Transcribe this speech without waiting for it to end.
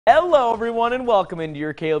Hello, everyone, and welcome into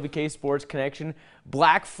your KLBK Sports Connection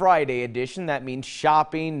Black Friday edition. That means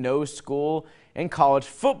shopping, no school, and college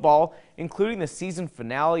football, including the season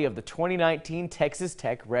finale of the 2019 Texas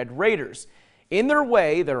Tech Red Raiders. In their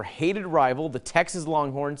way, their hated rival, the Texas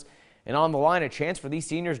Longhorns, and on the line, a chance for these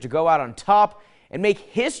seniors to go out on top and make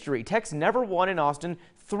history. Tech's never won in Austin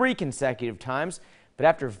 3 consecutive times. But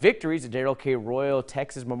after victories at Darrell K. Royal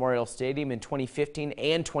Texas Memorial Stadium in 2015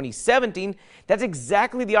 and 2017, that's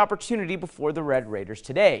exactly the opportunity before the Red Raiders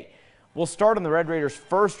today. We'll start on the Red Raiders'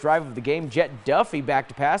 first drive of the game. Jet Duffy back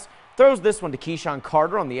to pass, throws this one to Keyshawn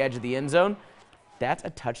Carter on the edge of the end zone. That's a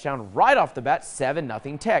touchdown right off the bat,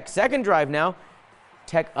 7-0 Tech. Second drive now,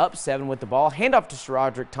 Tech up 7 with the ball. Handoff to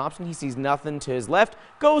SaRodorick Thompson. He sees nothing to his left,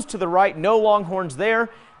 goes to the right, no Longhorns there.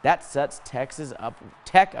 That sets Tech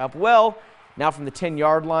up well. Now from the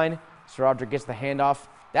 10-yard line, SaRodorick gets the handoff.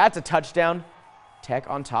 That's a touchdown. Tech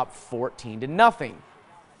on top 14-0.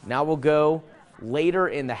 Now we'll go later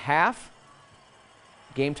in the half.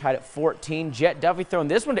 Game tied at 14. Jet Duffy throwing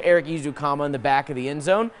this one to Eric Izukama in the back of the end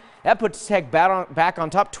zone. That puts Tech back on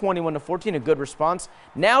top 21-14, a good response.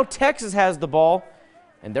 Now Texas has the ball,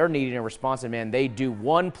 and they're needing a response, and man, they do.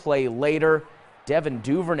 One play later, Devin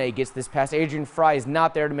Duvernay gets this pass. Adrian Fry is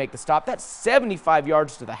not there to make the stop. That's 75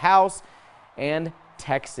 yards to the house. And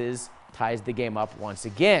Texas ties the game up once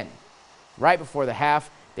again. Right before the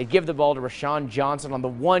half, they give the ball to Rashawn Johnson on the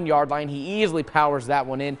 1-yard line. He easily powers that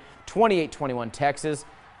one in, 28-21 Texas.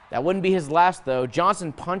 That wouldn't be his last, though.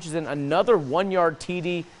 Johnson punches in another 1-yard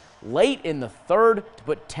TD late in the third to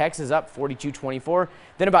put Texas up 42-24.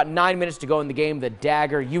 Then about 9 minutes to go in the game, the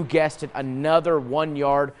dagger, you guessed it, another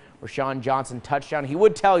 1-yard Rashawn Johnson touchdown. He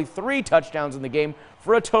would tally 3 touchdowns in the game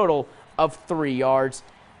for a total of 3 yards.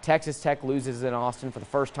 Texas Tech loses in Austin for the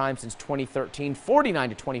first time since 2013,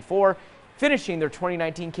 49-24, finishing their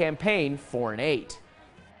 2019 campaign 4-8.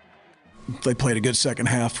 They played a good second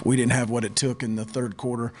half. We didn't have what it took in the third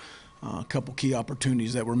quarter. A couple key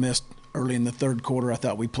opportunities that were missed early in the third quarter. I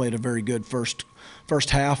thought we played a very good first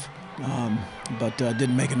half, but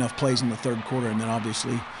didn't make enough plays in the third quarter, and then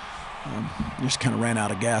obviously just kind of ran out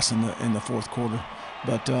of gas in the fourth quarter.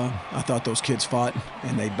 But I thought those kids fought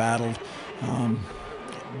and they battled.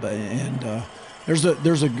 There's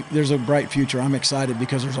a bright future. I'm excited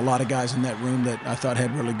because there's a lot of guys in that room that I thought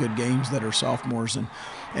had really good games that are sophomores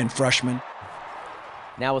and freshmen.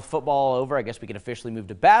 Now with football over, I guess we can officially move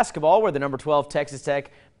to basketball, where the number 12 Texas Tech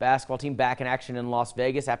basketball team back in action in Las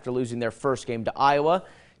Vegas after losing their first game to Iowa.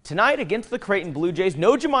 Tonight against the Creighton Blue Jays,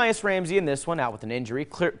 no Jamias Ramsey in this one, out with an injury.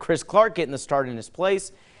 Chris Clark getting the start in his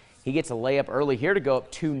place. He gets a layup early here to go up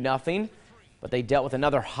 2-0, but they dealt with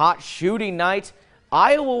another hot shooting night.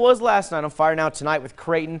 Iowa was last night on fire. Now tonight with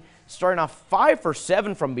Creighton starting off 5 for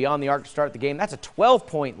 7 from beyond the arc to start the game. That's a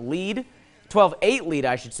 12-point lead, 12-8 lead,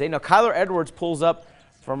 I should say. Now Kyler Edwards pulls up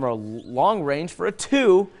from a long range for a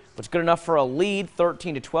 2, which is good enough for a lead,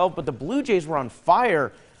 13-12. But the Blue Jays were on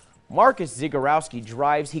fire. Marcus Zagorowski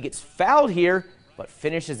drives. He gets fouled here, but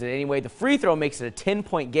finishes it anyway. The free throw makes it a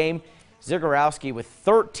 10-point game. Zagorowski with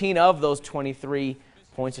 13 of those 23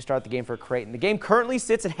 points to start the game for Creighton. The game currently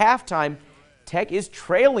sits at halftime. Tech is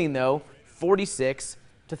trailing, though,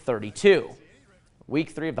 46-32.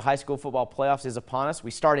 Week 3 of the high school football playoffs is upon us.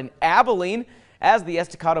 We start in Abilene as the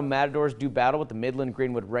Estacado Matadors do battle with the Midland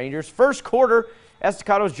Greenwood Rangers. First quarter,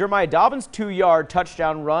 Estacado's Jeremiah Dobbins' 2-yard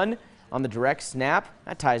touchdown run on the direct snap.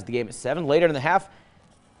 That ties the game at 7. Later in the half,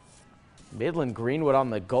 Midland Greenwood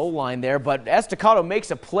on the goal line there, but Estacado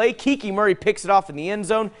makes a play. Kiki Murray picks it off in the end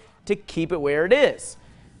zone to keep it where it is.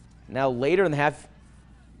 Now later in the half,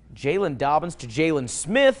 Jalen Dobbins to Jalen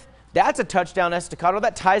Smith. That's a touchdown, Estacado.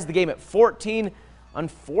 That ties the game at 14.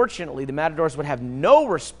 Unfortunately, the Matadors would have no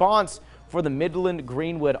response for the Midland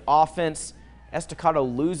Greenwood offense. Estacado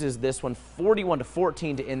loses this one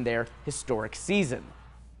 41-14 to end their historic season.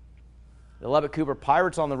 The Lubbock Cooper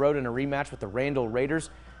Pirates on the road in a rematch with the Randall Raiders.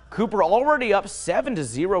 Cooper already up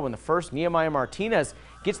 7-0 in the first. Nehemiah Martinez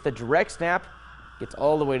gets the direct snap, gets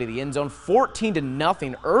all the way to the end zone.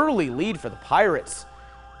 14-0 early lead for the Pirates.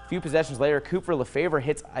 A few possessions later, Cooper Lefevre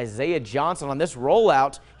hits Isaiah Johnson on this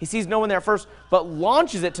rollout. He sees no one there first, but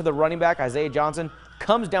launches it to the running back. Isaiah Johnson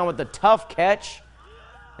comes down with the tough catch,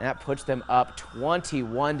 and that puts them up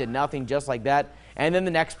 21-0 just like that. And then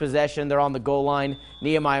the next possession, they're on the goal line.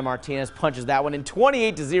 Nehemiah Martinez punches that one in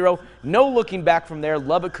 28-0. No looking back from there.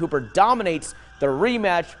 Lubbock Cooper dominates the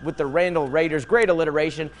rematch with the Randall Raiders. Great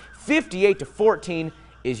alliteration. 58-14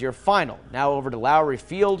 is your final. Now over to Lowry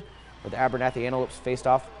Field, where the Abernathy Antelopes faced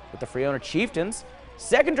off with the Freona Chieftains.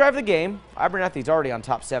 Second drive of the game. Abernathy's already on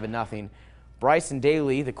top 7-0. Bryson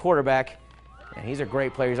Daly, the quarterback, and he's a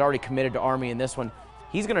great player. He's already committed to Army in this one.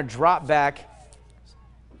 He's going to drop back.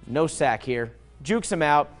 No sack here. Jukes him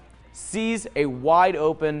out. Sees a wide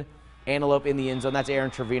open Antelope in the end zone. That's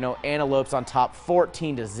Aaron Trevino. Antelope's on top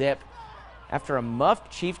 14-0. After a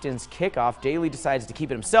muffed Chieftains kickoff, Daly decides to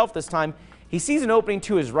keep it himself this time. He sees an opening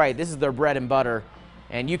to his right. This is their bread and butter,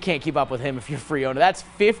 and you can't keep up with him if you're Friona. That's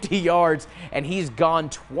 50 yards, and he's gone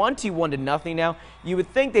 21-0 now. You would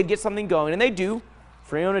think they'd get something going, and they do.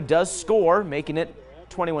 Friona does score, making it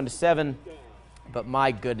 21-7, but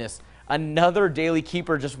my goodness, another Daly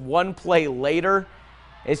keeper just one play later.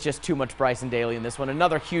 It's just too much Bryson Daly in this one.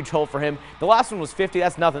 Another huge hole for him. The last one was 50.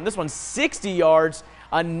 That's nothing. This one's 60 yards.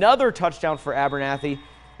 Another touchdown for Abernathy.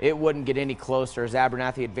 It wouldn't get any closer as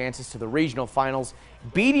Abernathy advances to the regional finals,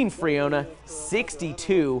 beating Friona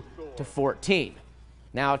 62-14.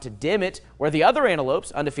 Now to Dimmitt, where the other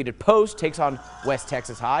Antelopes, undefeated Post, takes on West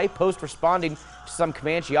Texas High. Post responding to some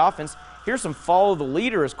Comanche offense. Here's some follow the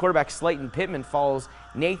leader as quarterback Slayton Pittman follows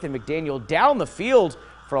Nathan McDaniel down the field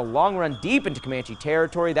for a long run deep into Comanche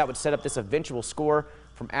territory. That would set up this eventual score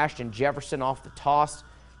from Ashton Jefferson off the toss.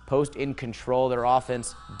 Post in control. Their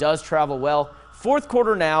offense does travel well. Fourth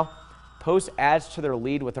quarter now. Post adds to their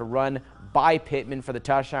lead with a run by Pittman for the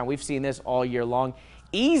touchdown. We've seen this all year long.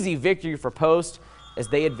 Easy victory for Post as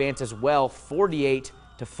they advance as well,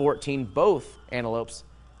 48-14. Both Antelopes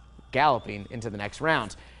galloping into the next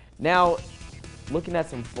round. Now, looking at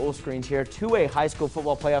some full screens here. 2A high school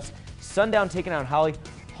football playoffs. Sundown taking on Holly.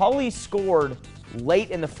 Holly scored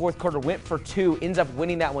late in the fourth quarter, went for two, ends up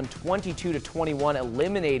winning that one 22-21,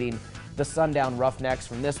 eliminating the Sundown Roughnecks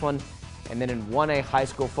from this one. And then in 1A high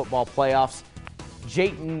school football playoffs,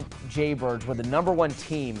 Jayton Jaybirds were the #1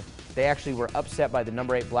 team. They actually were upset by the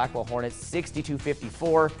 #8 Blackwell Hornets,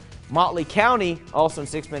 62-54. Motley County, also in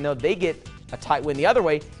 6-man though, they get a tight win the other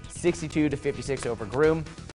way, 62-56 over Groom.